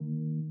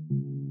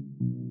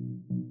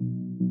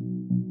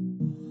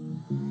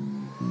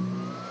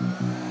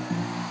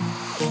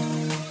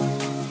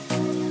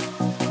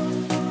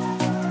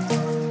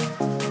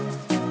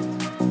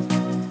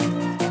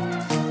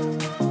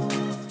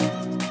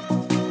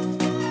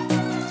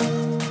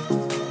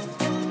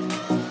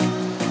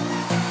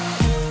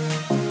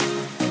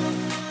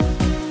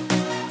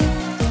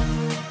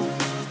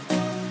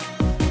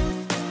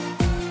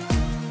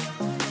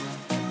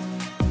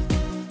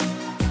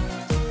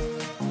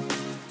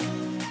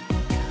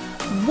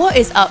What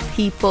is up,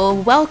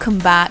 people? Welcome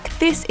back.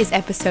 This is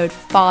episode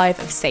 5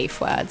 of Safe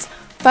Words.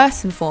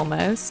 First and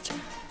foremost,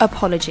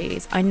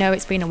 apologies. I know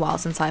it's been a while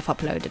since I've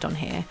uploaded on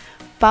here,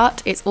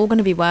 but it's all going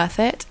to be worth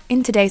it.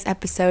 In today's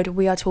episode,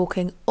 we are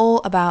talking all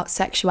about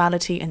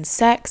sexuality and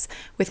sex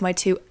with my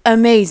two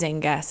amazing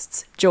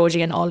guests,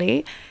 Georgie and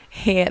Ollie.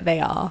 Here they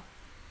are.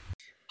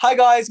 Hi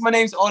guys, my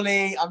name's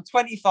Ollie. I'm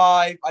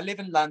 25. I live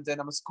in London.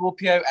 I'm a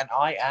Scorpio and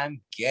I am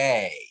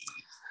gay.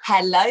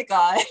 Hello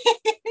guys.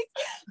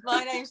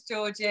 My name's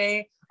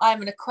Georgie.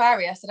 I'm an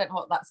Aquarius. I don't know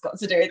what that's got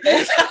to do with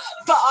this,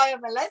 but I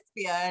am a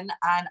lesbian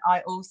and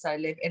I also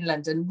live in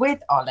London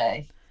with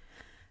Ollie.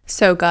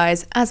 So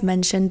guys, as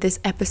mentioned,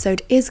 this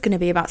episode is going to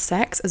be about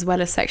sex as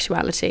well as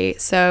sexuality,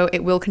 so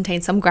it will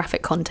contain some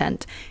graphic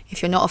content.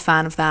 If you're not a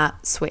fan of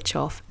that, switch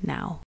off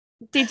now.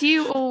 Did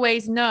you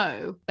always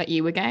know that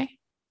you were gay?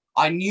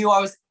 I knew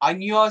I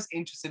was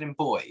interested in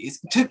boys.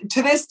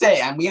 To this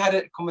day, and we had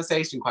a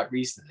conversation quite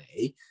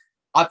recently,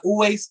 I've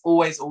always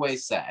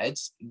said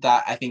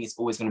that I think it's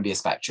always going to be a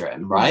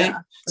spectrum, right? Yeah.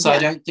 So I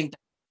don't think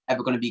that's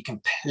ever going to be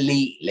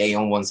completely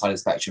on one side of the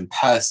spectrum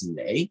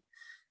personally.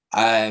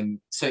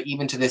 So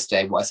even to this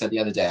day, what I said the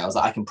other day, I was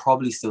like, I can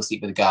probably still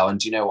sleep with a girl,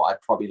 and do you know what?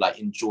 I'd probably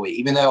enjoy,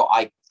 even though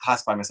I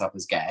classify myself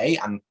as gay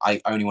and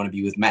I only want to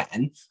be with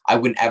men, I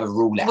wouldn't ever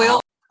rule it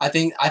out. I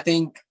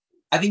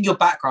think your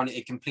background,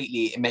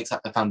 it makes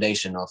up the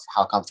foundation of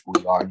how comfortable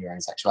you are in your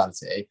own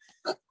sexuality.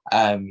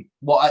 I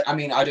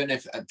don't know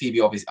if Phoebe,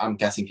 obviously, I'm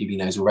guessing Phoebe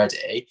knows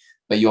already,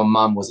 but your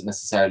mum wasn't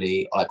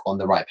necessarily on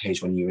the right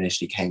page when you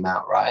initially came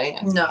out, right?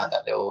 And no. You had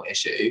that little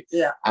issue.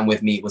 Yeah. And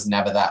with me, it was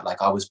never that.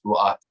 I was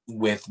brought up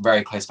with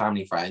very close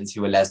family friends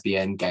who were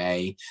lesbian,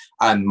 gay.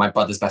 My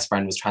brother's best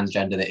friend was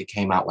transgender, that it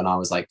came out when I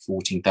was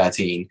 14,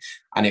 13.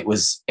 And it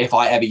was, if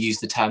I ever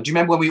used the term, do you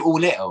remember when we were all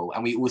little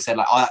and we all said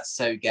oh, that's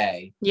so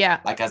gay? Yeah.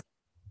 As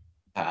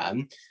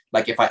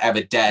if I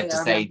ever dared to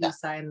say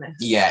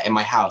that, in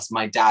my house,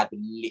 my dad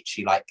would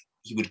literally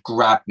he would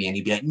grab me and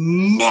he'd be like,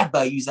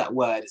 never use that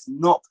word, it's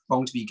not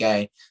wrong to be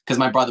gay, because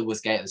my brother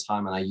was gay at the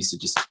time and I used to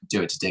just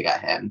do it to dig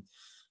at him.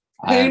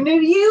 Who knew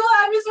you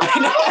were as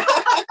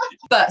well?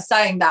 But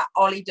saying that,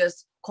 Ollie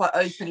does quite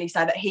openly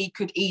say that he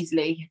could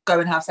easily go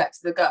and have sex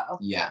with a girl,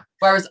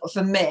 whereas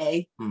for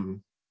me,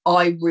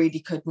 I really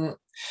couldn't.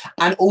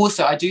 And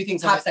also, I do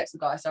think have sex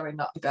with a guy, sorry,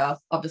 not a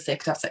girl. Obviously, I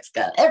could have sex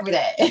with a girl every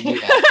day.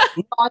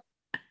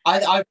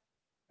 I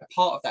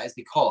part of that is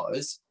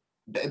because,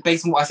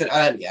 based on what I said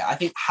earlier, I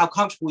think how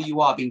comfortable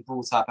you are being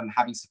brought up and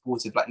having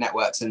supportive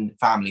networks and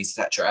families,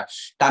 etc.,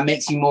 that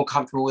makes you more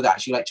comfortable with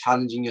actually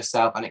challenging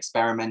yourself and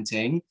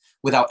experimenting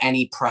without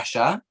any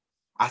pressure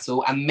at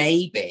all. And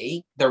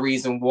maybe the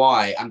reason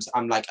why I'm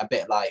a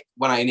bit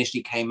when I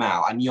initially came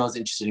out, I knew I was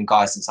interested in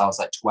guys since I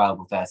was 12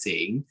 or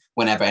 13,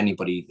 whenever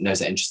anybody knows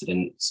they're interested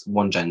in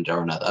one gender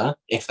or another,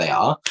 if they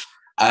are.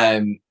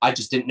 I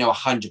just didn't know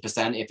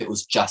 100% if it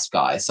was just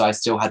guys. So I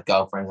still had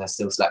girlfriends, I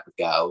still slept with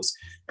girls,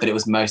 but it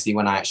was mostly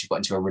when I actually got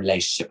into a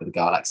relationship with a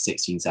girl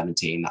 16,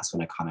 17, that's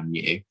when I kind of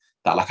knew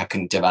that I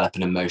couldn't develop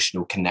an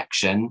emotional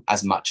connection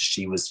as much as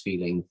she was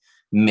feeling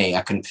me.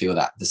 I couldn't feel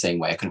that the same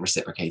way. I couldn't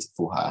reciprocate it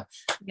for her.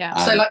 Yeah.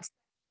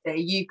 So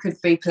you could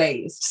be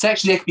pleased.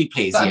 Sexually I could be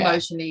pleased, but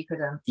emotionally you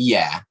couldn't.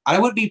 Yeah. And I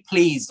would be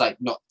pleased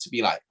not to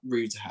be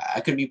rude to her. I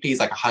couldn't be pleased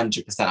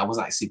 100%. I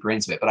wasn't super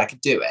into it, but I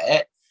could do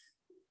it.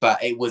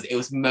 But it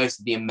was most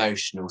of the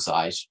emotional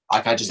side.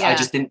 I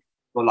just didn't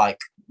feel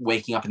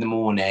waking up in the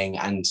morning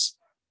and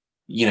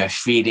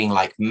feeling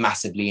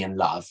massively in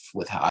love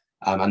with her.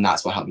 And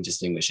that's what helped me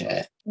distinguish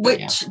it.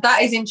 That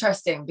is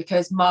interesting,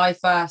 because my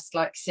first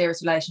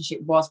serious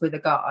relationship was with a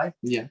guy.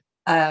 Yeah.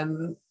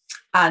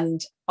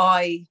 And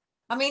I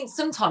mean,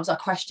 sometimes I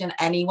question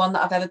anyone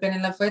that I've ever been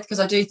in love with, because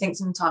I do think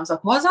sometimes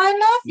was I in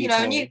love?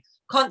 And you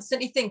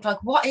constantly think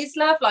what is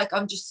love?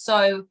 I'm just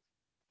so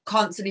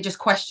constantly just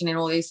questioning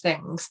all these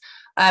things.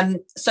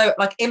 So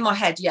in my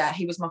head,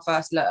 he was my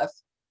first love.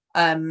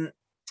 And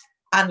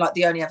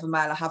the only other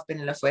male I have been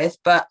in love with.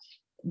 But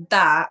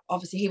that,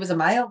 obviously, he was a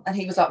male and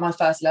he was my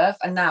first love,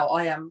 and now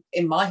I am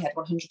in my head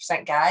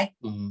 100% gay.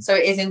 So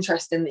it is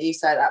interesting that you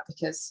say that,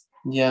 because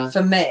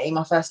for me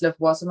my first love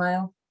was a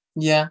male.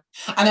 And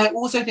I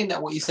also think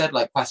that what you said,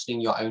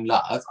 questioning your own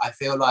love, I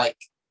feel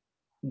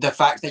the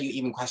fact that you're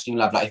even questioning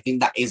love, I think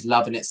that is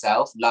love in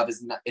itself. Love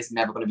is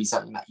never going to be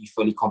something that you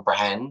fully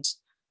comprehend.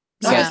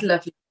 That's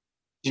lovely.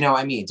 Do you know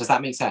what I mean? Does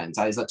that make sense?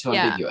 Is that too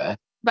ambiguous?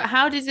 But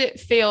how does it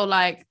feel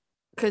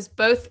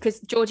because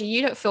Georgie,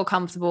 you don't feel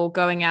comfortable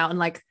going out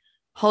and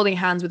holding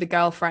hands with a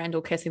girlfriend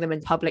or kissing them in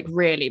public,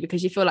 really,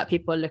 because you feel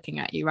people are looking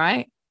at you,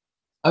 right?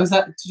 Oh,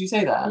 did you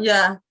say that?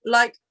 Yeah.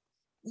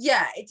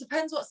 It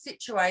depends what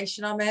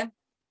situation I'm in.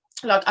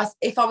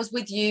 If I was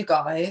with you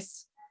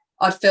guys,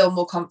 I'd feel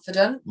more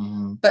confident.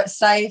 But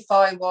say if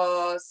I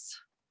was,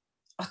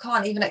 I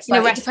can't even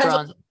explain. In a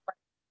restaurant.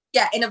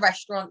 In a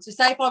restaurant. So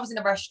say if I was in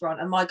a restaurant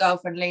and my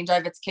girlfriend leaned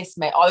over to kiss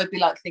me, I would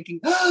be thinking,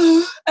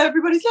 oh,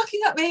 everybody's looking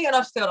at me, and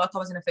I'd feel like I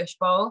was in a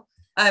fishbowl.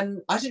 I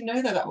didn't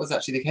know that was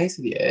actually the case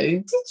with you.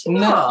 Did you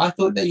not? No, I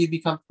thought that you'd be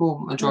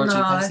comfortable majority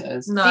of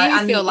places. No. Do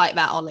you feel like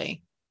that,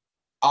 Ollie?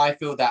 I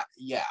feel that,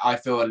 yeah, I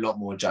feel a lot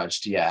more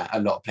judged, yeah,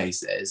 a lot of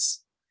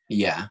places.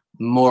 Yeah,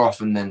 more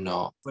often than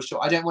not, for sure.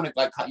 I don't want to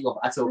like cut you off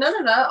at all. No.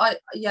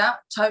 Yeah,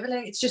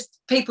 totally. It's just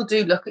people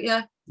do look at you.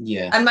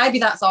 Yeah. And maybe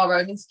that's our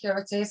own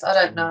insecurities. I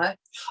don't know.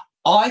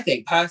 I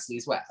think personally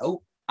as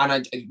well,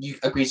 and you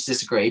agree to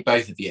disagree,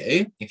 both of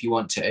you, if you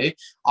want to,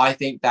 I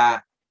think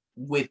that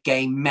with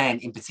gay men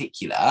in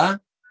particular,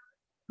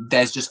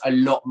 there's just a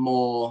lot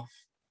more,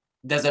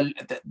 there's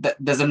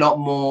a lot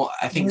more,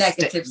 I think,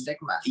 negative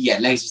stigma. Yeah,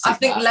 negative stigma. I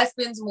think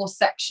lesbians are more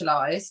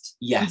sexualized.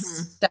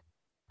 Yes.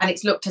 And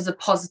it's looked as a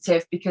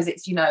positive because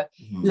it's, you know,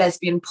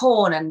 lesbian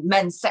porn and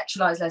men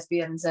sexualize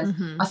lesbians.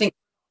 And I think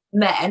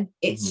men,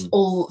 it's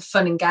all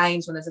fun and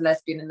games when there's a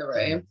lesbian in the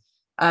room.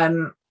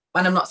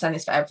 And I'm not saying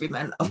this for every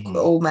man,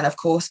 all men, of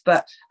course,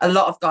 but a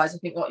lot of guys, I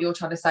think what you're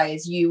trying to say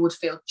is you would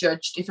feel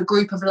judged. If a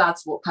group of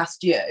lads walk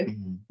past you,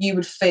 you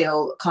would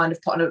feel kind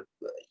of put on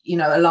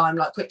a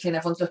limelight quickly, and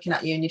everyone's looking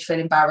at you and you'd feel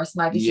embarrassed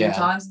maybe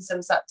sometimes in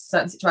some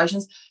certain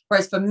situations.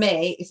 Whereas for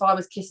me, if I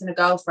was kissing a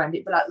girlfriend,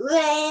 it'd be like,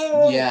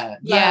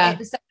 yeah.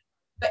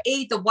 But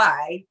either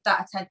way,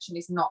 that attention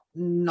is not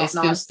it's nice.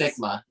 Still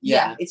stigma.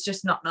 Yeah, it's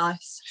just not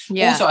nice.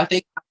 Yeah. Also,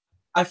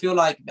 I feel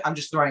like I'm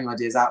just throwing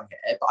ideas out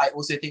here, but I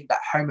also think that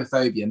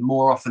homophobia,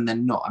 more often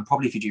than not, and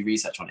probably if you do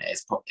research on it,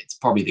 it's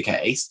probably the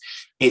case,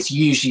 it's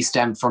usually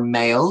stemmed from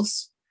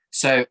males.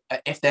 So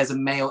if there's a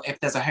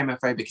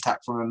homophobic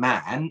attack from a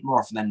man,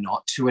 more often than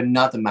not, to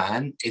another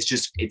man,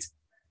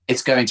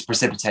 it's going to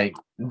precipitate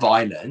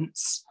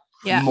violence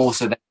more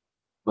so than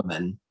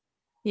women.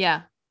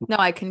 Yeah. No,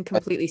 I can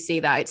completely see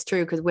that. It's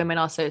true because women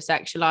are so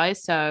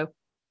sexualized. So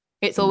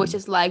it's always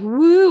just like,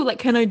 woo, like,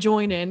 can I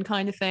join in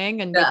kind of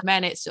thing? And with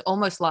men, it's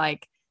almost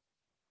like,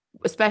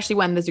 especially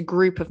when there's a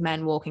group of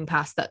men walking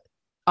past that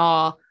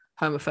are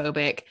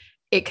homophobic,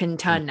 it can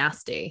turn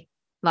nasty,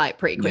 like,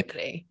 pretty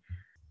quickly.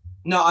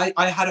 No,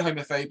 I had a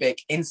homophobic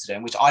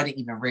incident, which I didn't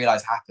even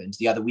realize happened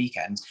the other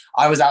weekend.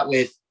 I was out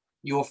with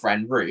your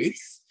friend,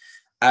 Ruth.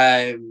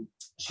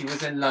 She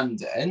was in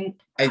London.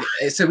 And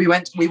so we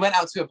went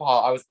out to a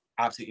bar. I was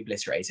absolutely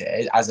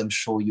obliterated, as I'm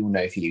sure you'll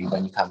know for you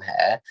when you come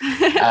here.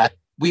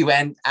 We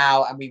went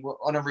out and we were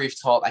on a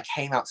rooftop. I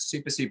came out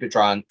super, super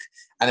drunk.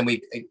 And then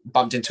we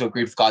bumped into a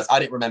group of guys. I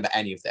didn't remember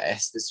any of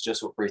this. This is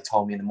just what Ruth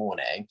told me in the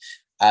morning.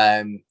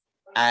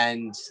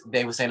 And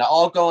they were saying, like,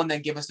 oh, go on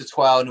then, give us the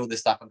twirl and all this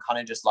stuff. And kind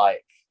of just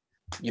like,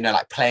 you know,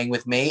 like playing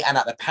with me. And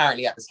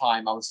apparently at the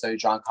time I was so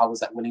drunk, I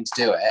was like willing to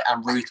do it.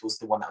 And Ruth was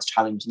the one that was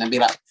challenged. And then be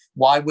like,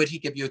 why would he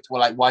give you a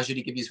twirl? Like, why should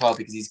he give you a twirl?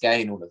 Because he's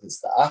gay and all of this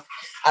stuff.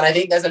 And I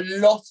think there's a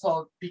lot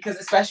of, because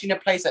especially in a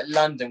place like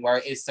London where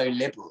it is so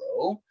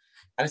liberal,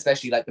 and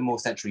especially like the more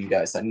central you go,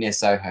 it's like near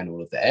Soho and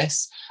all of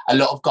this, a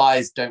lot of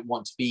guys don't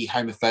want to be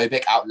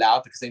homophobic out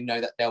loud because they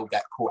know that they'll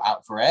get caught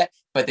out for it.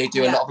 But they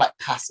do a lot of like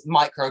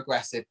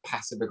microaggressive,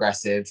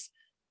 passive-aggressive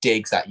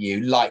digs at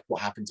you, like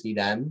what happened to me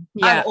then.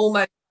 Yeah. And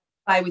almost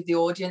play with the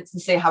audience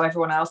and see how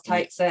everyone else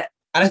takes it.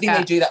 And I think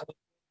they do that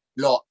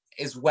a lot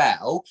as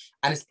well,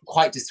 and it's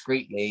quite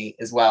discreetly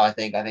as well. I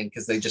think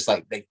because they just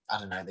like they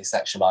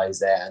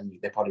sexualize it, and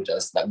they probably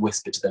just like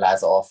whisper to the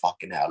lads, "Oh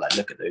fucking hell, like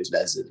look at those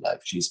lesbians,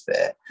 like she's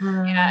fit."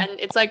 Yeah, and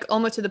it's like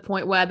almost to the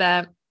point where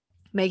they're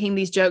making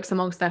these jokes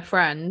amongst their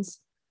friends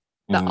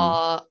that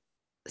are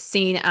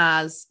seen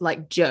as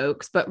like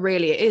jokes, but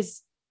really it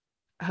is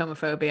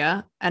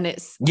homophobia, and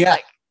it's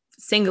like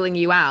singling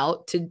you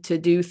out to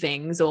do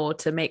things or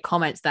to make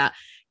comments that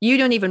you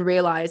don't even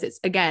realize. It's,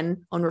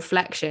 again, on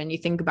reflection, you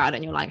think about it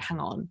and you're like, hang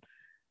on,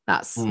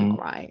 that's not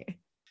right.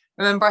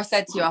 Remember I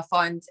said to you, I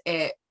find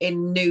it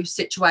in new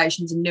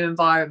situations and new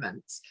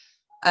environments,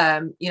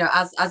 you know,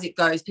 as it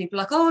goes, people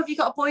are like, oh, have you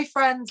got a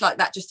boyfriend? Like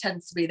that just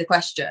tends to be the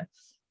question.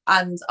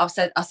 And I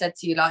said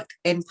to you, like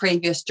in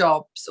previous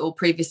jobs or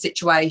previous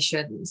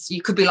situations,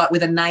 you could be like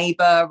with a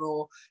neighbour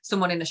or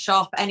someone in a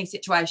shop, any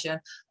situation,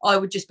 I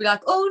would just be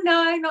like, oh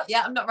no, not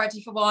yet, I'm not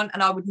ready for one.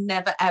 And I would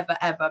never, ever,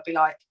 ever be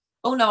like,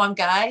 oh no, I'm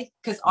gay,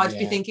 because I'd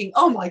be thinking,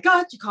 oh my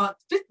God, you can't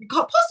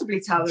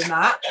possibly tell them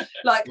that.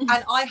 Like, and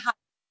I had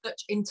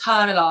such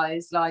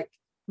internalized like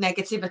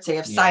negativity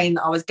of saying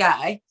that I was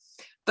gay.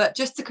 But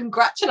just to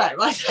congratulate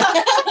myself,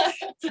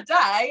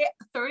 today,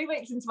 3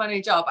 weeks into my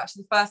new job,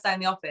 actually the first day in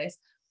the office,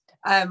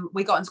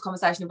 we got into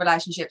conversation of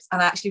relationships,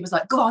 and I actually was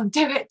like, go on,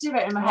 do it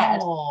in my head.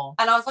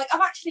 And I was like,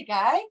 I'm actually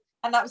gay.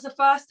 And that was the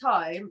first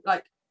time,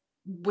 like,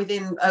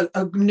 within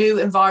a new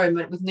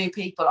environment with new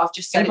people, I've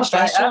just said it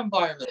straight up.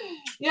 Environment.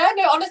 Yeah,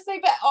 no,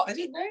 honestly, but I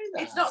didn't know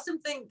that. It's not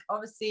something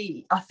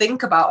obviously I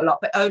think about a lot,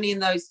 but only in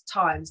those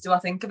times do I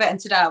think of it. And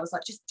today I was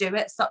like, just do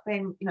it. Stop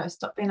being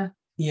a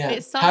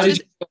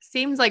It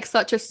seems like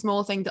such a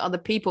small thing to other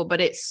people, but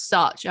it's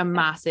such a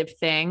massive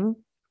thing.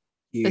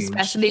 Huge.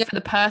 Especially for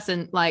the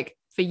person like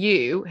for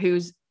you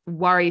who's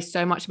worried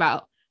so much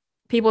about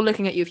people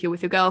looking at you if you're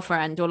with your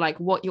girlfriend, or like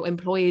what your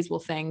employees will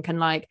think, and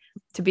like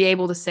to be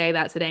able to say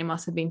that today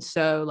must have been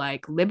so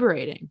like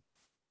liberating.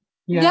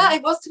 Yeah,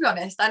 it was, to be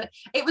honest. And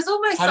it was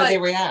almost How did they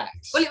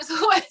react? Well, it was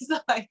always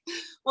like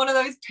one of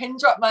those pin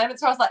drop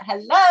moments where I was like, hello,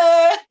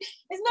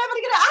 is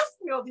nobody going to ask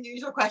me all the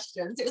usual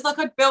questions? It was like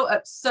I'd built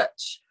up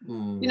such,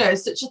 you know,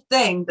 such a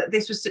thing, that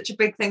this was such a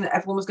big thing that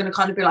everyone was going to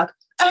kind of be like,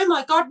 oh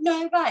my God,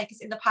 no way.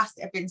 Because in the past,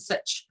 it had been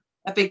such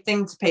a big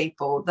thing to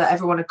people that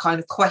everyone had kind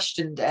of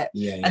questioned it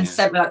and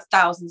sent me like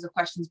thousands of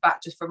questions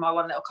back just from my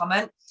one little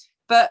comment.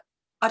 But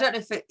I don't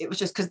know if it was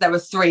just because there were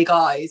 3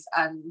 guys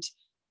and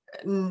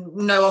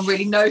no one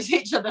really knows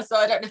each other, so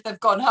I don't know if they've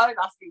gone home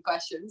asking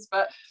questions,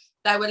 but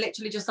they were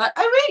literally just like,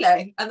 oh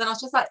really? And then I was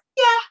just like,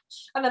 yeah,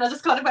 and then I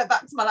just kind of went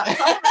back to my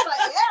laptop and was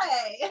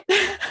like, yay.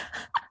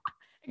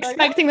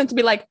 Expecting them to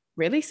be like,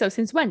 really, so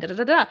since when,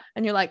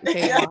 and you're like,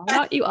 okay, why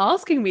aren't you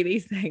asking me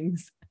these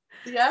things?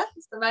 Yeah,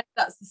 so maybe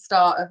that's the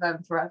start of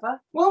Forever.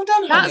 Well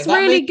done, that's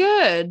really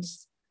good.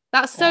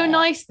 That's so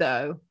nice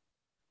though.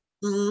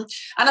 And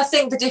I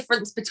think the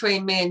difference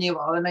between me and you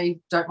all, I know you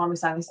don't mind me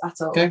saying this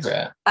at all. Go for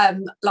it.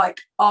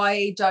 Like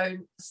I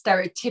don't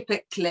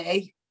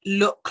stereotypically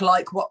look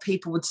like what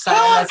people would say.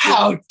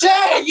 How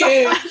dare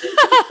you?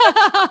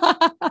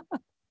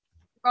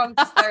 Wrong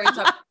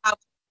stereotype. I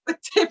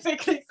would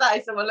typically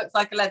say someone looks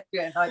like a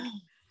lesbian. Like,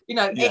 you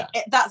know,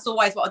 that's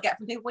always what I get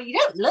from people. Well, you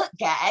don't look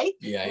gay.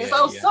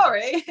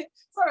 Sorry,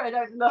 I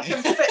don't look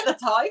and fit the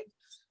type.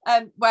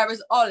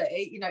 Whereas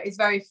Ollie, you know, is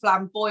very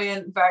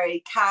flamboyant,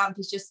 very camp.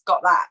 He's just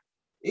got that,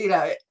 you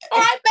know,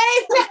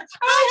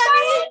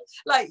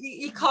 like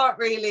you can't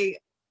really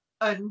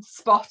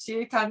unspot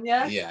you, can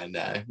you? Yeah,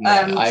 no.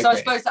 So I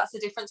suppose that's the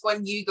difference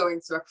when you go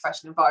into a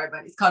professional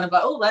environment. It's kind of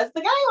like, oh, there's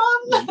the gay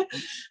one.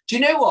 Do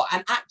you know what?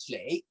 And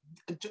actually,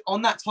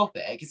 on that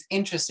topic, it's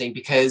interesting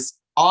because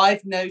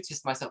I've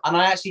noticed myself, and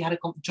I actually had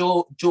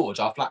George,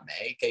 our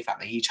flatmate, gay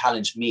flatmate, he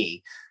challenged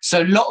me.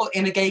 So a lot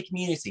in a gay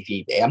community,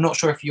 Phoebe, I'm not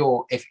sure if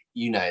you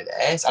know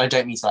this, I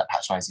don't mean to like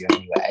patronize you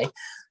anyway,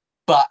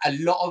 but a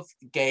lot of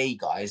gay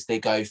guys, they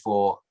go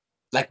for,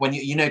 like when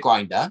you know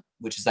Grindr,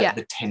 which is like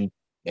the 10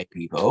 gay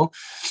people,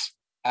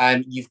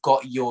 and you've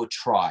got your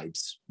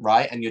tribes,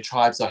 right? And your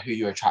tribes are who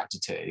you're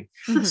attracted to.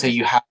 Mm-hmm. So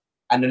you have,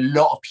 and a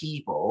lot of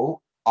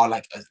people are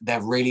like,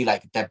 they're really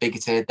like, they're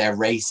bigoted, they're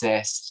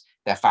racist,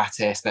 they're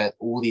fattest, they're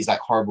all these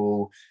like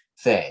horrible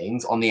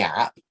things on the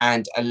app.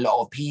 And a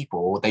lot of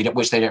people,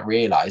 which they don't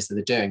realize that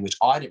they're doing, which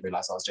I didn't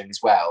realize I was doing as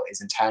well,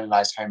 is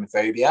internalized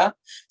homophobia.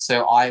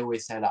 So I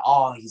always say like,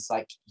 oh, he's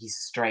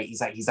straight,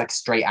 he's like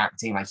straight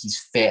acting, like he's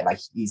fit, like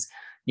he's,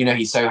 you know,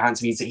 he's so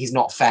handsome, he's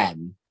not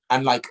femme.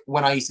 And like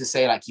when I used to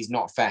say like he's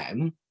not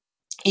femme,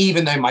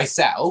 even though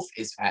myself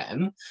is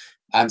femme,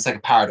 it's like a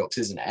paradox,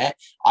 isn't it?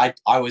 I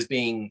was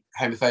being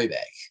homophobic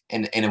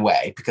in a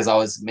way, because I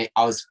was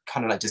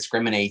kind of like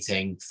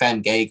discriminating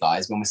femme gay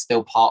guys when we're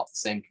still part of the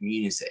same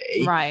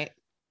community, right?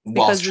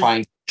 Whilst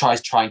trying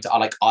to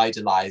like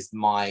idolize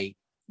my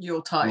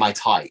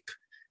type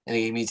in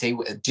the community.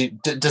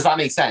 Does that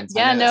make sense?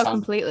 Yeah, no,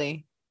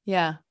 completely.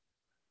 Yeah,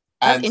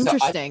 that's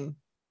interesting.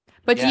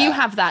 But do you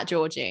have that,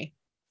 Georgie?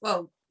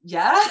 Well,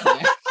 yeah.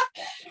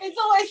 It's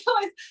always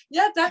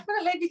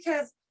definitely,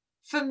 because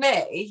for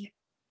me,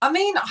 I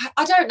mean,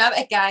 I don't know.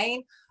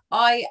 Again,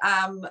 I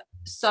am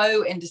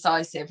so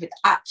indecisive with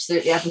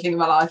absolutely everything in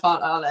my life,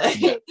 aren't I?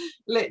 Yeah.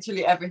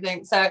 Literally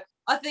everything. So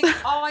I think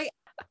I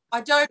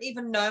don't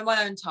even know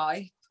my own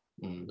type.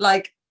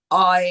 Like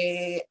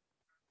I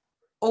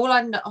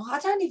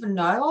don't even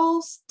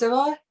know, do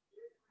I?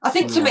 I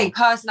think to me,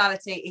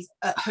 personality is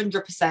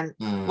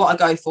 100% what I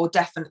go for,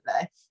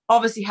 definitely.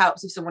 Obviously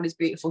helps if someone is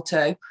beautiful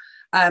too.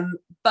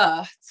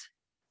 But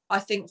I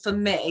think for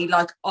me,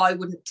 like I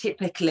wouldn't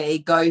typically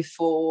go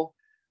for,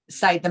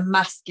 say, the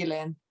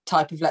masculine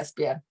type of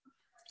lesbian.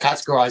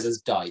 Categorised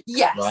as dyke,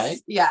 yes, right?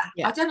 Yeah.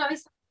 I don't know.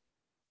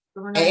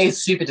 It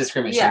is super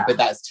discriminatory, but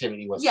that's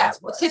typically what's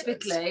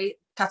typically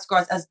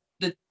categorised as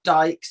the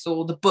dykes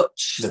or the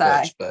butch.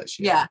 Butch,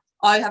 yeah.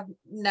 I have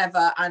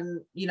never,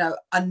 and you know,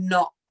 I'm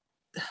not,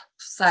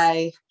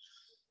 say,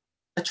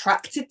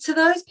 attracted to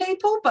those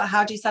people. But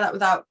how do you say that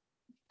without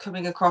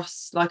coming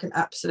across like an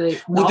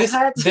absolute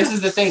this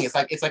is the thing, it's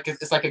like a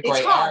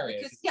grey area,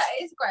 because,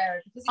 it is a grey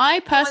area, because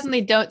I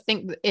personally don't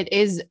think that it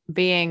is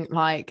being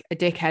like a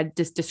dickhead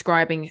just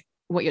describing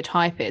what your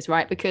type is,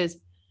 right? Because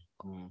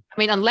I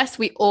mean, unless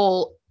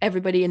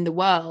everybody in the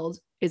world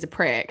is a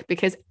prick,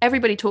 because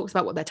everybody talks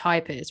about what their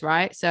type is,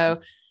 right?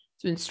 So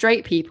when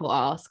straight people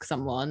ask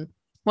someone,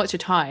 what's your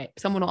type,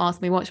 someone will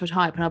ask me, what's your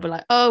type, and I'll be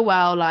like, oh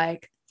well,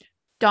 like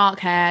dark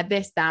hair,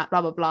 this, that,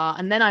 blah blah blah,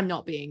 and then I'm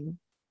not being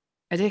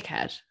a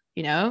dickhead,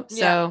 you know?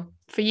 So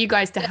for you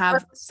guys to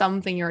have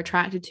something you're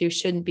attracted to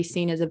shouldn't be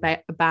seen as a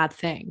bad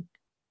thing.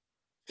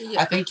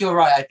 I think you're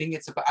right. I think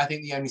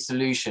the only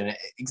solution,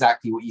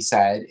 exactly what you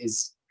said,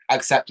 is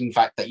accepting the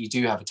fact that you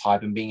do have a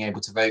type and being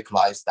able to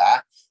vocalize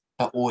that,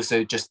 but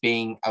also just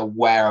being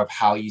aware of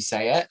how you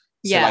say it.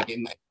 So like,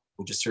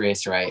 just to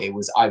reiterate, it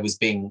was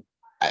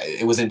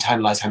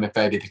internalized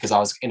homophobia, because I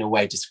was in a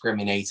way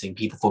discriminating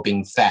people for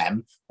being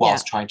femme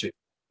whilst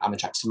I'm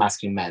attracted to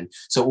masculine men.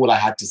 So all I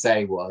had to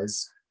say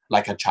was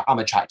like, I'm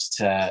attracted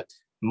to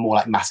more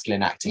like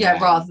masculine acting. Yeah,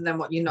 rather than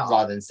what you're not.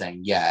 Rather than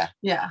saying, yeah.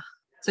 Yeah.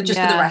 So just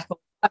for the record,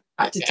 I'm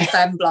attracted to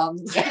femme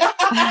blondes.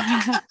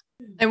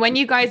 And when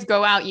you guys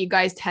go out, you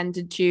guys tend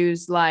to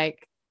choose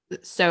like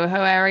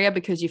Soho area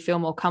because you feel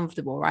more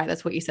comfortable, right?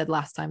 That's what you said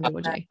last time,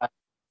 Georgie.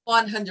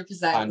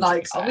 100%.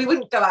 Like, we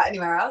wouldn't go out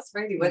anywhere else,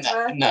 really, would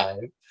we? No.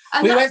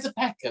 And we went to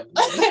Peckham.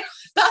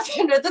 That's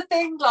another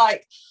thing.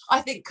 Like, I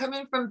think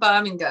coming from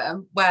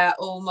Birmingham, where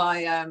all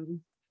my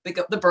big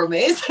up the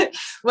Brummies,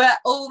 where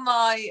all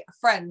my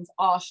friends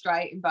are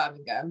straight in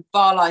Birmingham,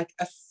 bar like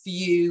a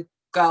few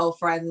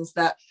girlfriends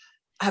that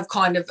have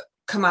kind of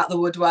come out the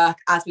woodwork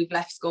as we've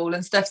left school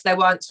and stuff. So they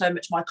weren't so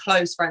much my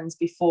close friends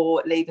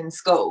before leaving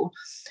school,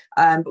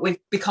 but we've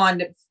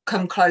kind of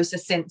come closer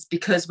since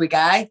because we're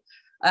gay.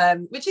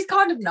 Which is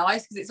kind of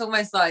nice because it's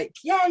almost like,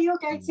 yeah, you're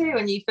gay too,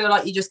 and you feel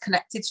like you just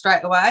connected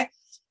straight away,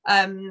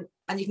 and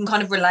you can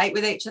kind of relate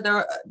with each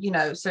other,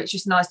 so it's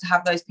just nice to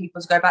have those people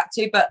to go back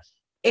to. But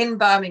in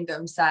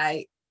Birmingham,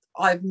 say,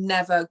 I've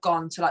never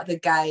gone to like the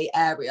gay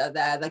area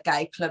there, the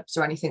gay clubs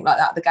or anything like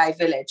that, the gay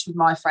village with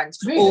my friends.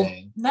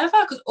 Really? Never,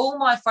 because all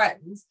my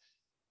friends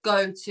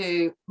go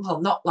to,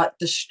 well, not like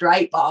the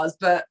straight bars,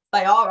 but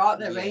they are, aren't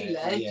they,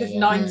 really? Because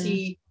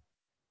 90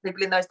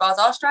 people in those bars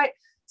are straight.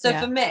 So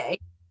for me,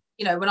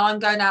 when I'm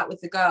going out with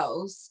the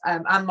girls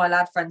and my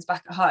lad friends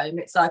back at home,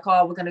 it's like,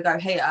 oh, we're going to go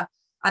here.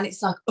 And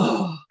it's like,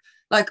 oh,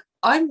 like,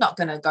 I'm not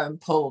going to go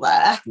and pull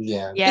there.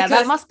 Yeah,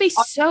 that must be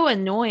so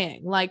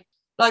annoying. Like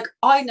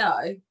I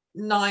know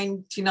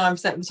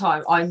 99% of the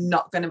time, I'm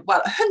not going to,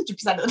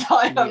 100% of the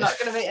time, I'm not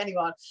going to meet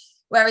anyone.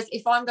 Whereas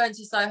if I'm going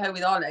to Soho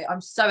with Ollie,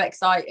 I'm so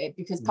excited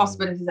because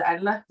possibilities are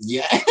endless.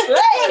 Yeah.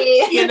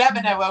 You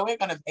never know where we're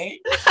going to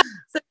be.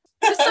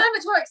 It's so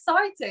much more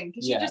exciting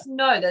because you just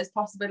know there's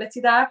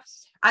possibility there,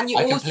 and you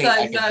also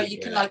know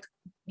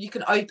you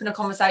can open a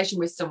conversation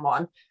with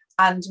someone,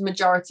 and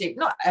majority,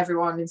 not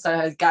everyone in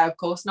Soho is gay, of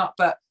course not,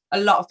 but a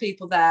lot of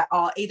people there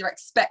are either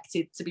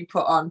expected to be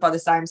put on by the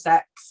same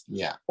sex,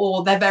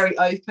 or they're very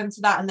open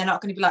to that, and they're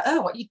not going to be like,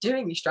 oh, what are you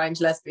doing, you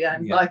strange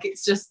lesbian? Like,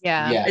 it's just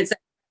it's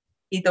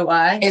either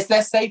way. It's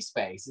their safe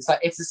space. It's like,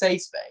 it's a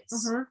safe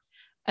space.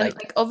 And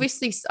like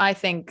obviously, I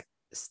think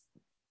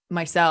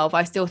myself,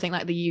 I still think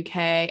like the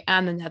UK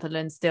and the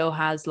Netherlands still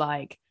has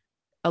like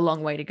a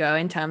long way to go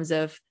in terms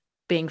of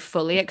being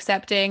fully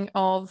accepting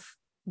of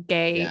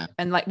gay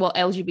and like, well,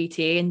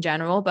 LGBT in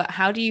general. But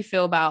how do you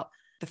feel about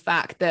the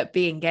fact that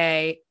being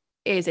gay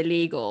is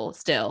illegal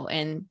still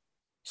in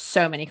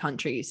so many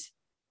countries?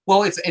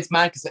 Well, it's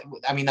mad because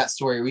I mean, that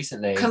story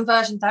recently,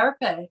 conversion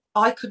therapy,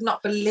 I could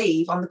not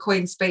believe on the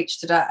Queen's speech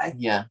today.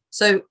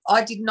 So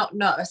I did not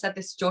know, I said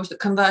this to George, that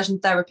conversion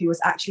therapy was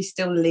actually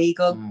still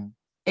legal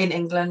in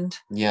England.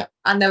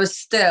 And there's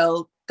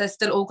still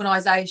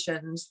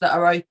organisations that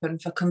are open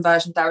for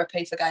conversion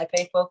therapy for gay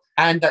people.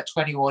 And that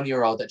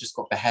 21-year-old that just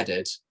got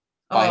beheaded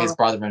by his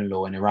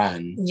brother-in-law in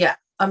Iran.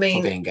 I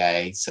mean, for being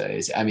gay. So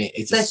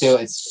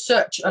it's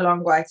such a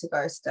long way to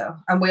go still,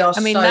 and we are. I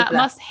mean, that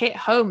must hit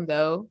home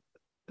though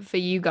for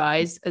you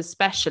guys,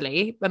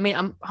 especially. I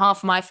mean,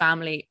 half my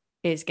family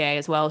is gay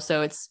as well,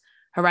 so it's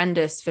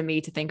horrendous for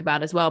me to think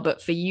about as well.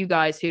 But for you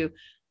guys who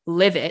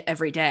live it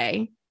every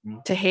day,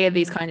 to hear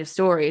these kind of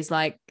stories,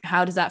 like,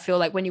 how does that feel?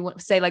 Like when you want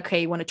to say, like,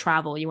 hey, you want to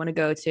travel, you want to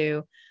go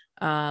to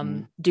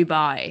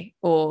Dubai,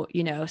 or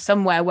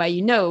somewhere where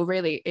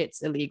really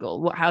it's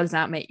illegal. How does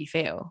that make you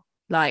feel?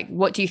 Like,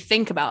 what do you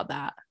think about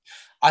that?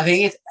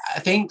 I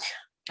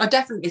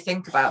definitely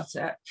think about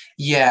it.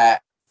 Yeah.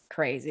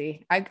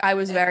 Crazy. I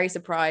was very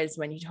surprised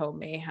when you told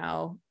me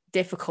how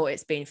difficult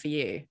it's been for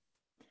you.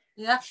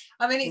 Yeah.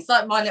 I mean, it's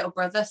like my little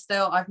brother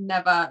still. I've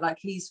never, like,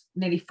 he's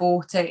nearly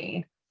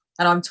 14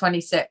 and I'm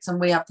 26, and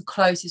we have the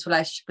closest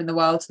relationship in the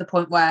world, to the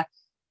point where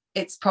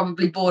it's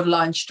probably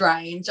borderline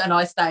strange, and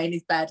I stay in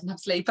his bed and have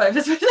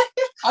sleepovers with him.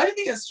 I don't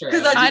think it's strange.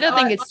 I don't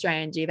think it's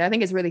strange either. I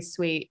think it's really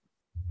sweet.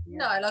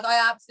 No, like,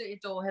 I absolutely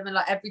adore him, and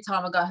like every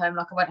time I go home,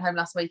 like I went home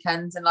last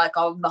weekend, and like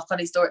I'll knock on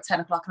his door at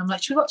 10 o'clock and I'm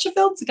like, should we watch a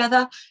film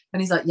together?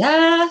 And he's like,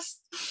 yes.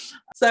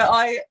 So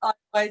I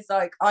was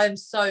like, I am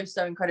so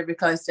incredibly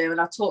close to him,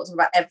 and I talk to him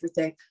about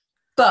everything,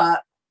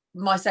 but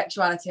my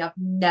sexuality I've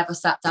never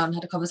sat down and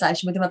had a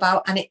conversation with him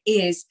about, and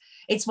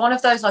it's one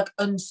of those like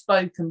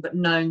unspoken but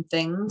known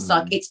things.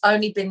 Like, it's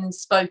only been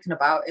spoken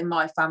about in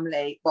my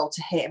family, well,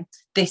 to him,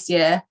 this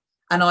year,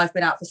 and I've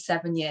been out for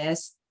 7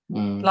 years.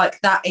 Like,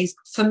 that is,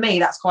 for me,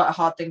 that's quite a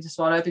hard thing to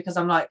swallow, because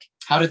I'm like,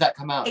 how did that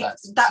come out?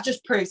 That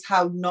just proves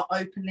how not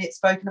openly it's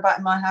spoken about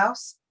in my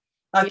house.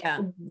 Like,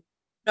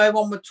 no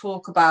one would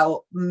talk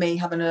about me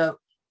having a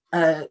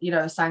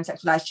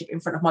same-sex relationship in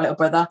front of my little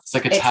brother. It's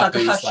like a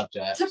taboo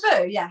subject.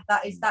 Taboo, yeah,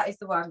 that is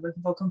the word I'm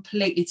looking for.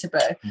 Completely taboo.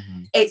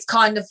 It's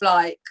kind of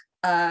like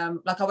I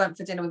went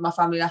for dinner with my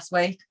family last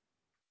week,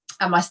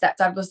 and my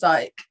stepdad was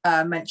like,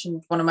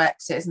 mentioned one of my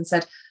exes and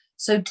said,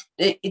 so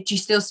do you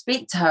still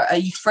speak to her? Are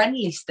you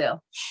friendly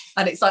still?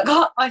 And it's like,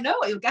 oh, I know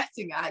what you're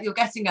getting at. You're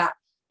getting at,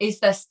 is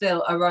there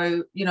still a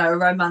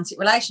romantic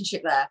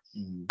relationship there?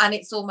 And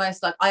it's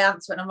almost like I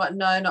answer it and I'm like,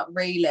 no, not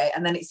really.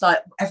 And then it's like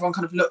everyone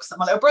kind of looks at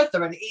my little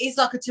brother, and it is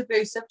like a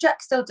taboo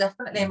subject still,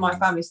 definitely in my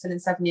family, still in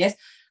 7 years.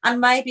 And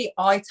maybe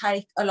I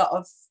take a lot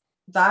of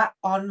that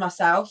on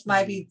myself.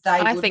 Maybe they I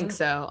wouldn't. think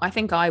so. I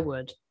think I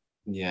would.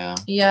 Yeah.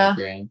 Yeah.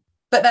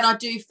 But then I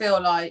do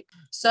feel like,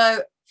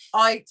 so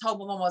I told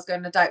my mum I was going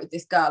on a date with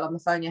this girl on the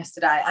phone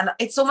yesterday, and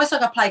it's almost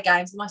like I play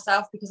games with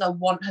myself because I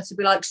want her to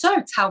be like,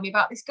 so tell me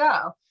about this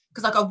girl,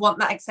 because like I want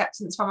that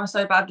acceptance from her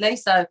so badly.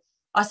 So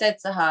I said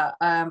to her,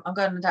 I'm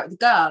going on a date with a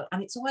girl,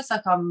 and it's almost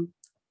like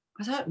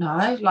I don't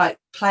know, like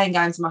playing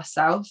games with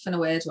myself in a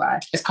weird way.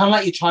 It's kind of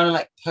like you're trying to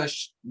like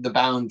push the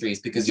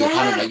boundaries because you're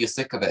kind of like, you're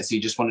sick of it, so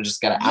you just want to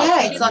just get it out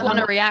there. You just want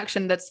a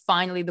reaction that's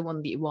finally the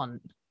one that you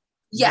want.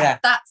 Yeah,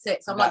 that's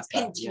it. So I'm like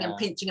pinching and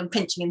pinching and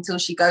pinching until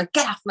she goes,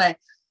 get off me.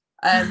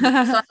 So I'm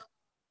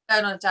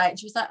going on a date, and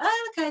she was like,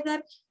 oh, okay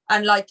then.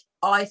 And like,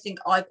 I think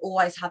I've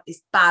always had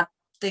this bad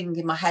thing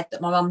in my head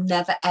that my mum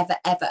never, ever,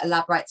 ever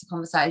elaborates a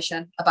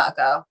conversation about a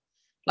girl,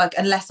 like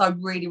unless I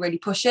really, really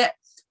push it.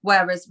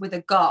 Whereas with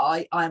a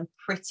guy, I'm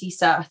pretty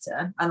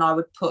certain, and I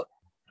would put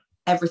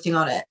everything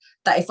on it,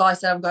 that if I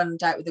said I'm going on a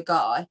date with a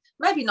guy,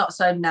 maybe not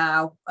so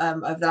now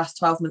over the last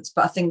 12 months,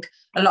 but I think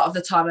a lot of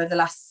the time over the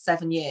last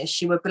 7 years,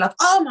 she would be like,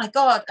 oh my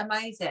God,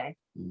 amazing.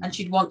 And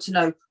she'd want to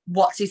know,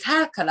 what's his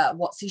hair colour,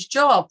 what's his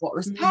job, what were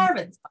his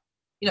parents,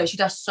 she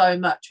does so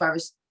much,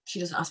 whereas she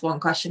doesn't ask one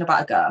question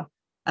about a girl,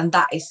 and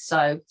that is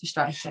so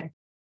frustrating.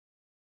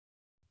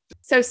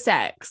 So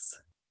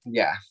sex.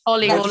 Yeah.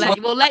 Ollie,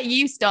 we'll let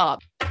you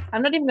start.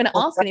 I'm not even going to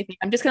ask anything.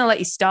 I'm just going to let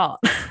you start.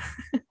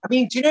 I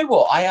mean, do you know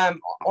what? I am,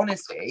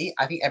 honestly,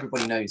 I think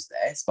everybody knows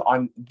this, but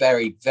I'm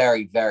very,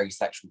 very, very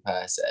sexual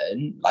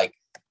person. Like,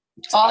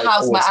 our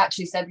housemate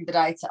actually said the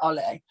other day to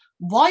Ollie,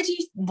 why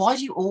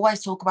do you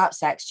always talk about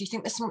sex? Do you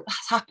think there's something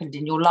that's happened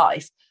in your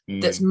life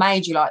that's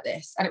made you like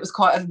this? And it was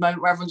quite a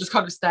moment where everyone just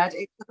kind of stared at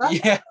each other.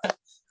 Yeah.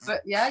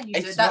 But yeah, you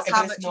do. That's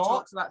how much you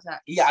talk about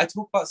sex. Yeah, I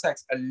talk about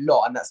sex a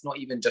lot, and that's not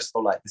even just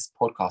for like this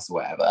podcast or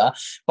whatever.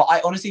 But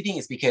I honestly think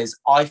it's because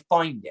I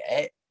find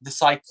the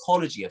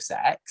psychology of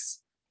sex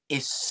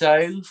is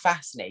so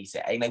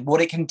fascinating. Like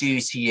what it can do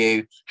to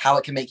you, how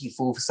it can make you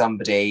fall for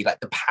somebody, like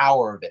the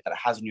power of it that it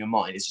has on your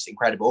mind is just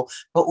incredible.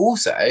 But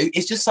also,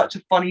 it's just such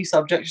a funny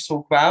subject to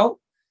talk about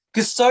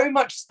because so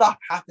much stuff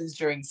happens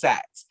during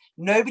sex.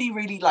 Nobody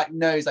really like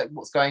knows like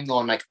what's going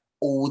on like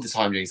all the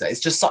time during sex.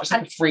 It's just such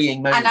like a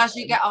freeing moment. And as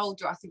you get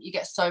older, I think you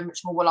get so much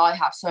more. Well, I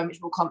have so much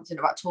more confident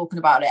about talking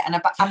about it and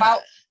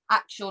about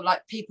actual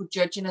like people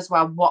judging as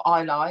well what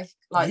I like.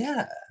 Like,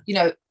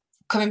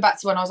 coming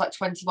back to when I was like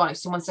 21, if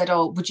someone said,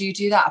 oh, would you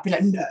do that? I'd be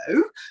like, no.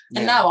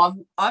 And now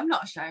I'm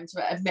not ashamed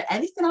to admit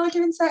anything I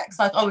do in sex.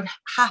 Like I would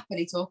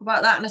happily talk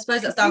about that. And I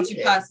suppose that's down to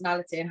your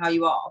personality and how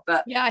you are.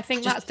 But yeah, I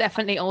think that's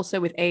definitely also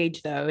with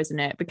age though, isn't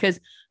it?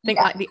 Because I think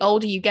like the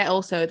older you get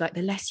also, like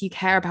the less you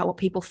care about what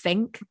people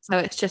think. So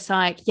it's just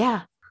like,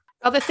 are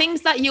the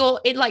things that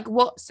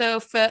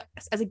for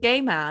as a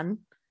gay man,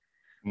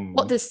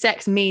 what does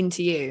sex mean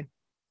to you?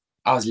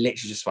 I was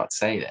literally just about to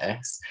say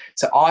this.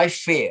 So I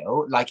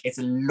feel like it's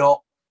a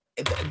lot.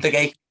 The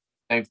gay,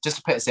 just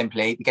to put it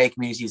simply, the gay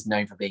community is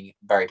known for being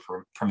very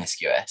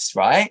promiscuous,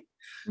 right?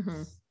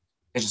 Mm-hmm.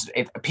 It's just,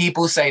 if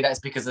people say that's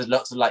because there's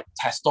lots of like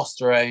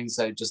testosterone,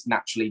 so just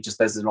naturally,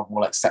 there's a lot more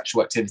like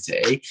sexual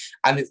activity,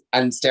 and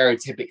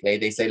stereotypically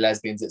they say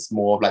lesbians, it's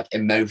more of like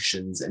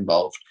emotions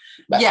involved.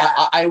 But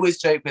I always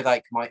joke with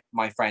like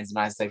my friends, and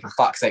I say, for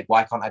fuck's sake,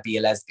 why can't I be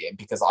a lesbian?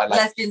 Because I like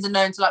lesbians are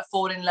known to like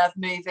fall in love,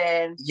 move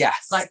in,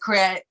 like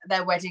create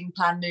their wedding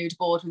plan mood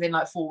board within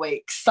like 4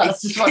 weeks.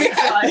 That's just what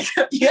it's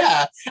like.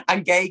 Yeah,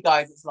 and gay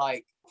guys, it's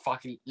like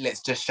fucking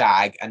let's just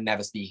shag and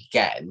never speak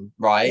again,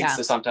 right? Yeah.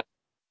 So sometimes.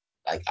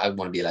 Like, I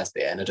want to be a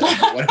lesbian. I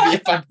don't want to be a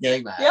fucking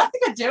gay man. Yeah, I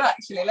think I do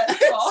actually. Let's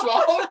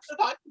swap.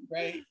 That's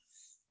great.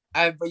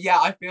 But yeah,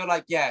 I feel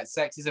like,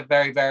 sex is a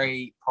very,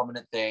 very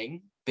prominent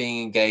thing,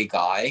 being a gay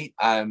guy.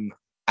 And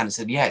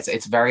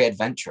it's very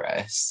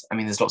adventurous. I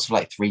mean, there's lots of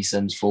like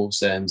threesomes,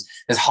 foursomes.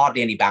 There's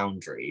hardly any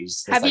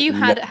boundaries. Have you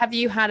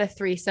had a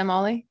threesome,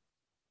 Ollie?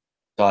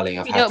 Darling,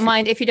 if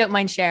you don't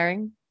mind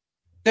sharing.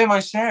 Don't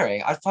mind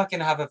sharing. I'd fucking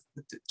have a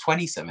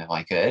 20-some if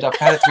I could. I've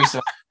had a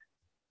threesome.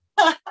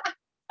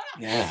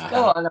 Yeah.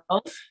 Go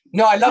on.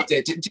 No, I loved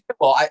it. Do you know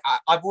what?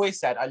 I've always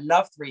said I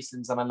love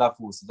threesomes and I love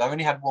foursomes. I've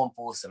only had one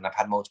foursome and I've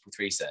had multiple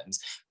threesomes,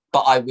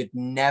 but I would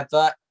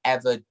never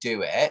ever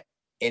do it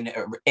in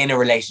a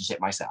relationship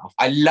myself.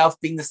 I love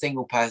being the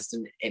single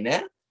person in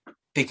it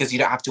because you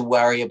don't have to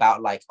worry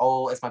about like,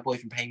 oh, is my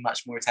boyfriend paying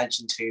much more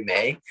attention to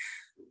me?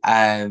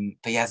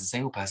 But yeah, as a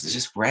single person, it's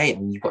just great. I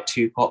mean, you've got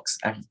two cocks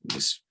and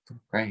it's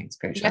great. It's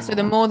great. Yeah, so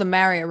the more the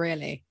merrier,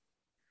 really.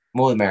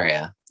 More the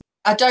merrier.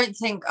 I don't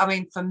think, I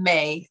mean, for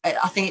me,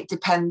 I think it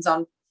depends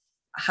on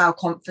how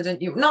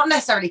confident you, not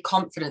necessarily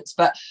confidence,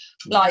 but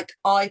like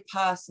I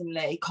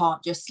personally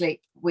can't just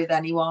sleep with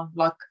anyone,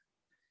 like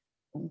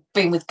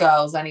being with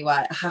girls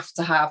anyway. I have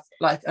to have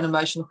like an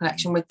emotional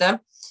connection with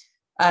them.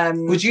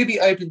 Would you be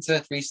open to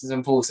threesomes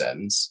and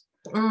foursomes?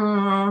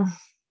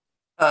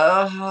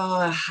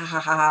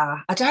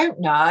 I don't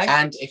know.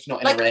 And if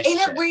not in a Like,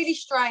 relationship? in a really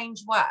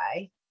strange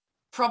way,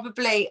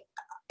 probably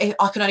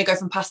I can only go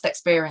from past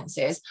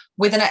experiences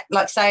with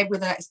like say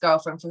with an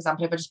ex-girlfriend, for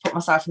example. If I just put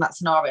myself in that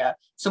scenario,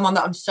 someone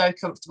that I'm so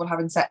comfortable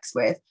having sex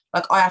with,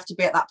 like I have to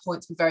be at that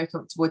point to be very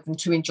comfortable with them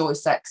to enjoy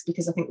sex,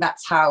 because I think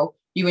that's how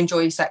you enjoy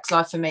your sex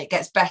life. For me, it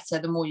gets better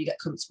the more you get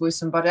comfortable with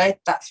somebody.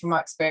 That's from my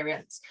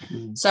experience.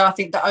 So I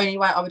think the only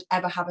way I would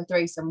ever have a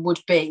threesome would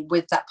be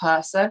with that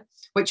person,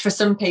 which for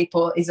some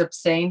people is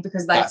obscene,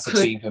 because they That's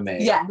obscene for me.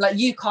 Yeah, like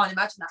you can't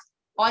imagine that.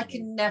 I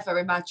can never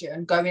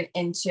imagine going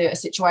into a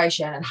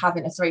situation and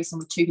having a threesome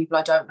with two people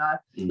I don't know.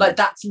 Like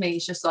that to me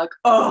is just like,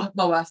 oh,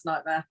 my worst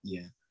nightmare.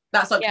 Yeah.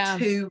 That's like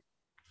two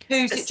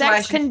situations.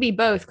 Sex can be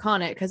both,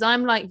 can't it? Because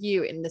I'm like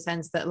you in the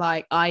sense that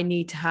like I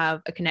need to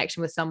have a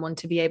connection with someone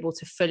to be able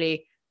to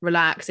fully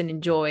relax and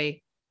enjoy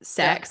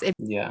sex.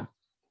 Yeah.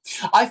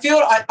 I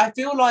feel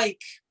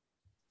like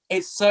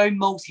it's so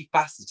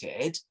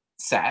multifaceted,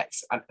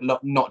 sex, and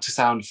not to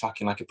sound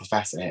fucking like a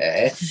professor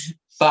here,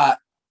 but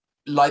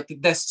like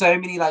there's so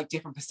many like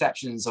different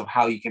perceptions of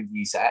how you can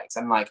view sex,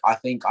 and like I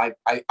think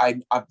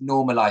I've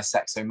normalized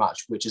sex so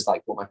much, which is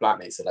like what my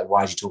flatmate said, like,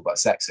 why do you talk about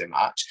sex so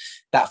much,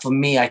 that for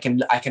me I can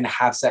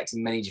have sex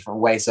in many different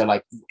ways. So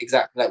like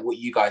exactly like what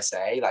you guys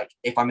say, like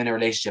if I'm in a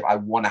relationship I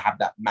want to have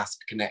that massive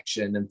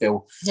connection and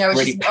feel which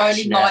really is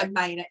passionate. only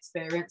my main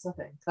experience. I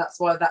think that's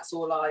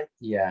all I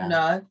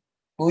know.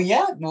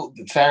 Well,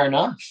 fair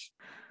enough.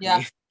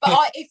 Yeah.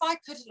 But if I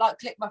could like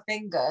click my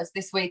fingers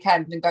this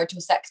weekend and go to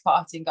a sex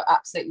party and go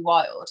absolutely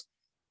wild,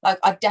 like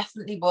I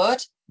definitely would,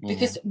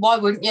 because why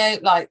wouldn't you?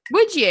 Like,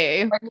 would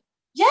you?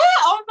 Yeah.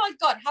 Oh my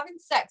God, having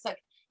sex, like,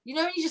 you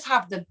know, you just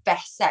have the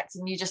best sex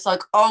and you just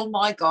like, oh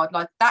my God,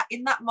 like that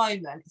in that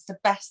moment, it's the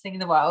best thing in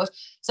the world.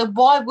 So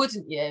why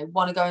wouldn't you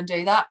want to go and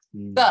do that?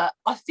 But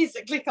I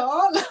physically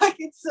can't. Like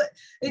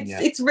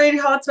it's really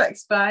hard to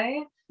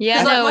explain.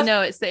 Yeah,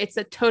 no, it's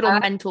a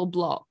total mental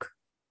block.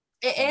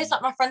 It is.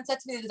 Like my friend said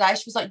to me the other day,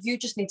 she was like, you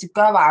just need to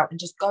go out and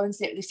just go and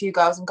sit with a few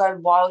girls and go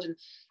wild. And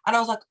I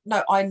was like,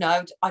 no, I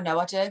know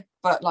I do.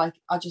 But like,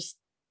 it's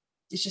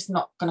just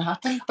not going to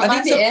happen. But I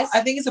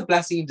think it's a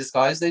blessing in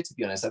disguise though, to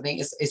be honest. I think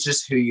it's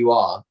just who you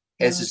are.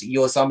 It's just,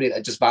 you're somebody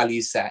that just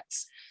values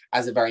sex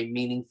as a very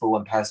meaningful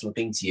and personal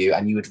thing to you.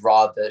 And you would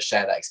rather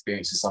share that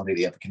experience with somebody that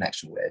you have a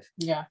connection with.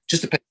 Yeah.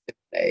 Just to put it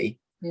simply.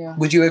 Yeah.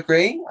 Would you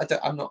agree?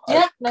 I'm not.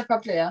 Yeah, no,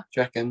 probably, yeah. Do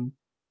you reckon?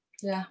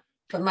 Yeah.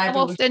 But maybe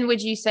how often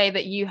would you say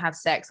that you have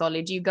sex,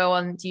 Ollie? Do you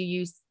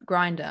use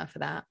Grindr for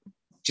that?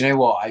 Do you know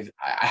what?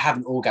 I have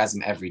an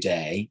orgasm every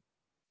day,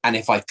 and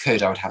if I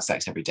could, I would have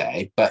sex every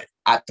day. But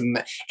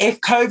if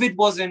COVID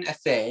wasn't a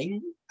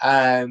thing,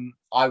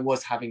 I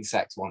was having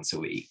sex once a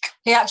week.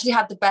 He actually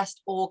had the best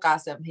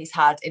orgasm he's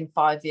had in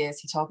 5 years.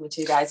 He told me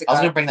 2 days ago. I was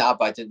going to bring that up,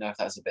 but I didn't know if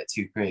that was a bit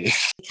too crude.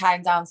 He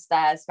came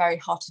downstairs very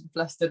hot and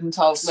flustered and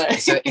told me.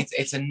 So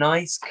it's a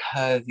nice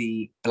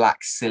curvy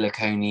black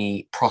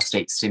silicone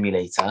prostate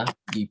stimulator.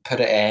 You put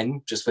it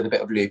in just with a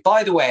bit of lube.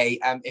 By the way,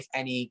 if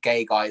any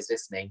gay guys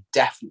listening,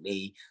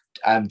 definitely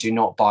do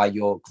not buy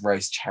your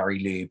gross cherry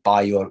lube.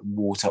 Buy your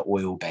water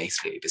oil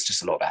based lube. It's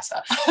just a lot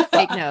better.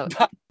 Take note.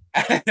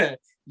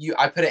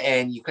 I put it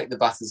in, you click the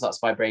button, it starts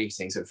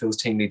vibrating, so it feels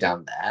tingly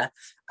down there,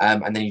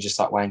 and then you just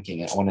start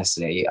wanking it.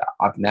 Honestly,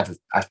 I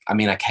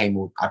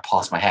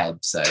passed my head,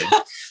 so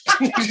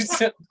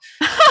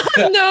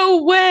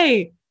no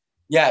way.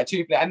 Yeah,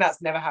 truthfully, and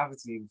that's never happened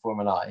to me before in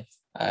my life.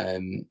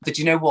 But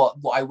you know what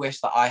I wish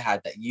that I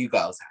had that you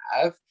girls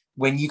have?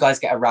 When you guys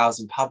get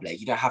aroused in public,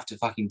 you don't have to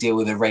fucking deal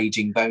with a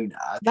raging boner.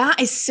 That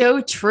is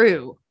so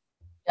true.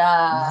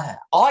 Yeah.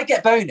 I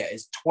get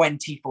boners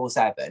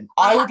 24/7.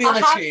 I will be on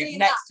the tube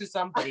next to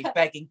somebody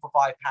begging for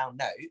 £5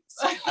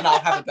 notes, and I'll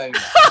have a boner.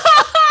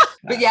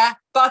 But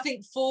I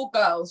think for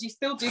girls, you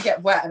still do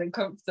get wet and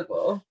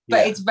uncomfortable,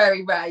 but it's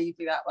very rare you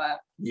be that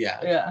wet.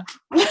 Yeah.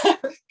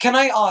 Can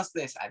I ask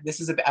this? This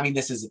is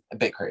a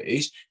bit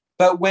crude.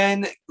 But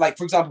when, like,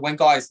 for example, when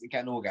guys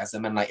get an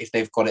orgasm and, like, if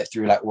they've got it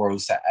through, like, oral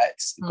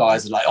sex,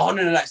 guys are like, oh,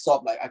 no,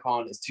 stop. Like, I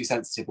can't, it's too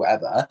sensitive,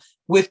 whatever.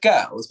 With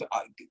girls, but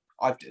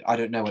I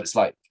don't know what it's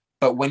like.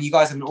 But when you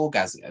guys have an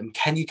orgasm,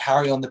 can you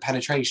carry on the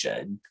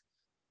penetration?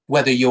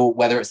 Whether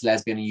it's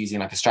lesbian or using,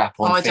 like, a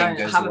strap-on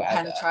fingers or whatever. I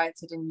haven't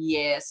penetrated in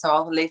years, so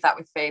I'll leave that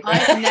with Phoebe.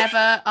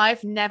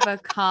 I've never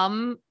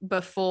come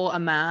before a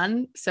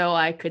man, so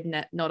I could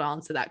not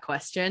answer that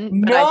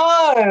question.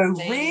 But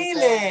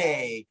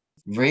really?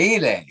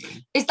 Really?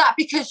 Is that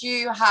because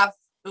you have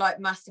like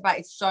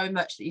masturbated so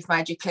much that you've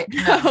made your clit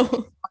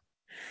numb?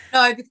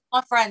 No, because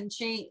my friend,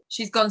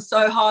 she's gone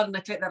so hard on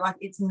the clit that like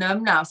it's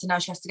numb now, so now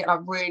she has to get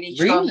like really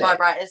strong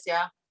vibrators.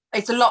 Yeah,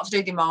 it's a lot to do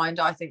with your mind,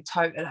 I think.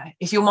 Totally.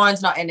 If your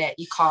mind's not in it,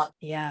 you can't.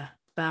 Yeah,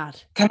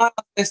 bad. Can I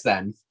ask this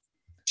then?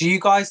 Do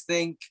you guys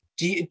think?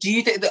 Do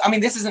you think? I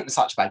mean, this isn't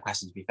such a bad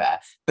question to be fair,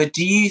 but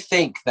do you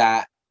think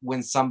that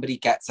when somebody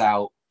gets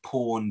out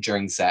porn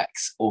during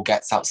sex or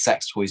gets out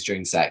sex toys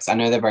during sex, I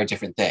know they're very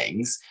different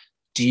things,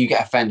 do you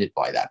get offended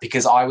by that?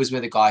 Because I was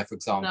with a guy, for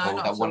example, not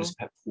that at wanted all. to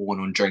put porn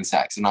on during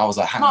sex, and I was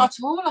like, hang on. Not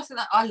at all. I think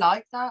that I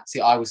like that. See,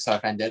 I was so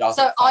offended. I was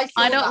So like, I fuck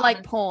saw I you. don't that like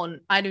on- porn.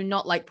 I do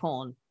not like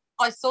porn.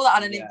 I saw that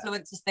on an Yeah.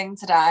 influencers thing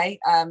today.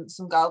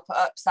 Some girl put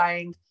up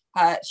saying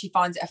she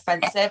finds it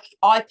offensive.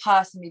 I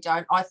personally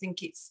don't. I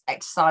think it's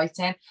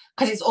exciting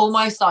because it's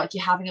almost like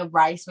you're having a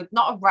race with,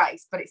 not a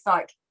race, but it's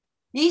like,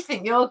 you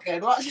think you're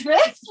good, watch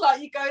this.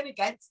 Like you're going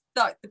against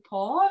like the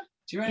porn.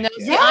 Do you No,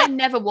 reckon? see, I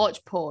never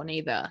watch porn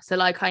either. So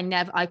like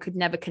I could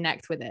never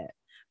connect with it.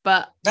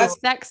 But That's-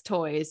 sex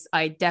toys,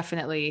 I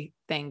definitely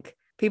think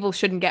people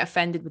shouldn't get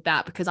offended with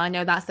that because I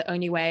know that's the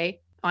only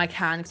way I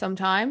can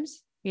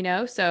sometimes, you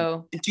know?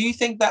 So Do you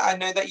think that, I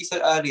know that you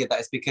said earlier that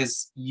it's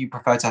because you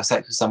prefer to have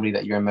sex with somebody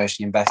that you're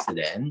emotionally invested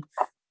in.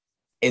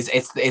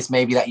 It's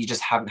maybe that you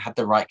just haven't had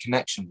the right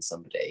connection with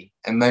somebody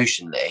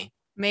emotionally.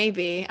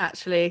 maybe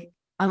actually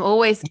I'm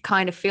always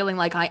kind of feeling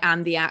like I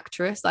am the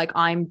actress, like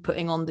I'm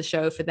putting on the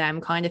show for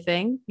them kind of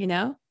thing, you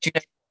know?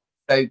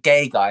 So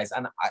gay guys,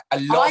 and a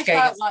lot I of gay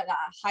felt guys. like that.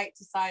 I hate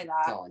to say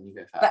that. Go on, you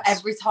go first. But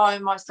every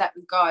time I slept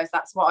with guys,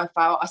 that's what I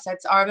felt.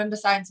 I remember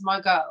saying to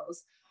my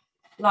girls,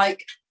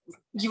 like,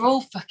 you're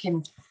all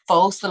fucking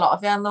false, a lot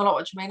of you. And they're like,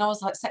 what do you mean? I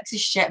was like, sex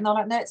is shit. And they're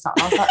like, no, it's not.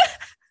 And I was like,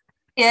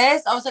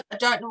 yes. I was like, I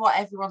don't know what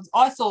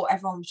I thought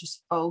everyone was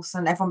just false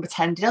and everyone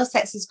pretended, oh,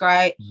 sex is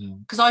great. Mhm.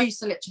 Because I used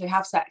to literally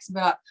have sex and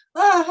be like,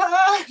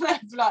 and I'd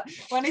be like,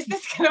 when is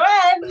this going to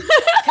end?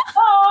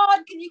 Come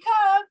on, can you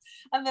come?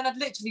 And then I'd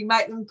literally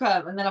make them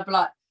come. And then I'd be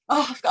like,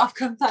 oh, I've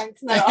come,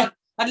 thanks. And then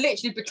I'd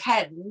literally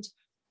pretend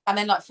and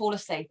then like fall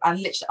asleep. And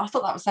literally, I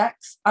thought that was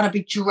sex. And I'd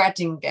be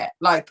dreading it.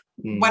 Like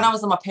when I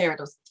was on my period,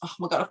 I was, oh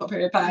my God, I've got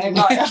period pain.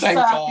 Like, I'm so Thank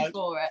happy God.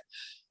 for it.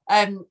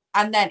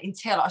 And then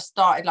until I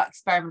started like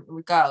experimenting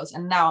with girls,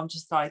 and now I'm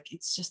just like,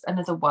 it's just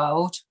another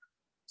world.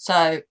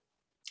 So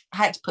I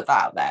hate to put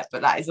that out there,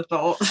 but that is a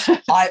thought.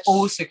 I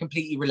also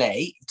completely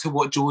relate to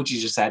what Georgie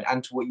just said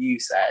and to what you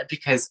said,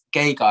 because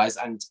gay guys,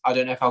 and I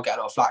don't know if I'll get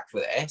a lot of flack for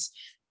this,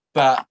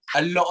 but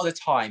a lot of the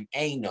time,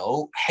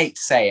 anal, hate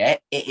to say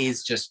it, it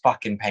is just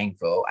fucking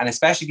painful. And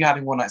especially if you're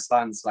having one night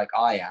stands like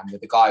I am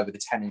with a guy with a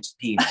 10-inch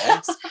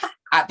penis,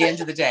 at the end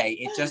of the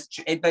day,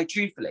 like,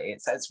 truthfully,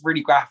 it's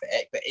really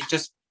graphic, but it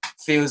just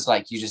feels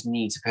like you just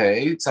need to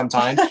poo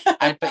sometimes.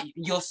 But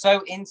you're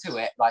so into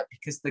it, like,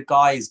 because the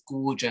guy is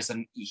gorgeous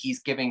and he's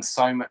getting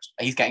so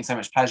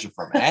much pleasure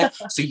from it,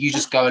 so you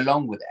just go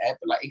along with it.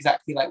 But like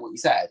exactly like what you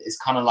said, it's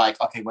kind of like,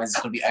 okay, when's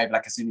this gonna be over?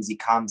 Like as soon as he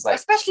comes, like,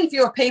 Especially if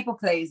you're a people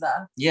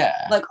pleaser.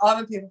 yeah, Like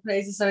I'm a people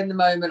pleaser, so in the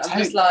moment I'm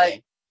just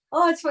like,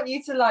 oh, I just want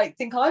you to like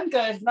think I'm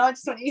good, and I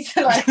just want you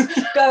to like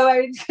go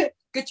away and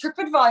good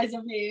TripAdvisor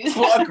reviews.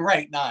 what a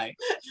great night.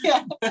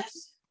 Yeah.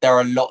 There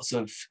are lots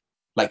of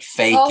like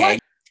fake Oh gay.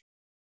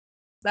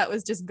 That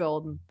was just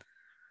golden.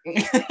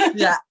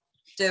 Yeah,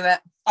 do it.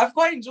 I've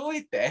quite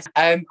enjoyed this.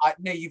 No,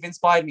 you've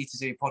inspired me to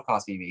do a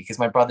podcast, Phoebe, because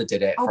my brother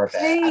did it for a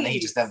bit and then he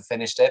just please. never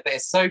finished it. But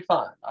it's so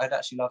fun. I'd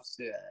actually love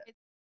to do it.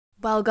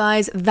 Well,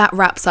 guys, that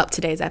wraps up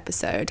today's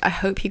episode. I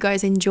hope you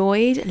guys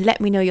enjoyed.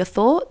 Let me know your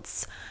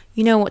thoughts.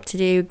 You know what to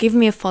do. Give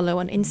me a follow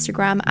on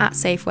Instagram at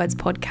SafeWords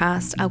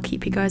Podcast. I'll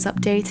keep you guys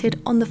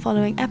updated on the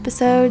following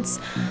episodes.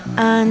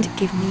 And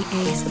give me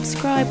a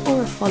subscribe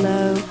or a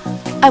follow.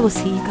 I will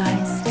see you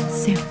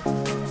guys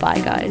soon. Bye,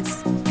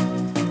 guys.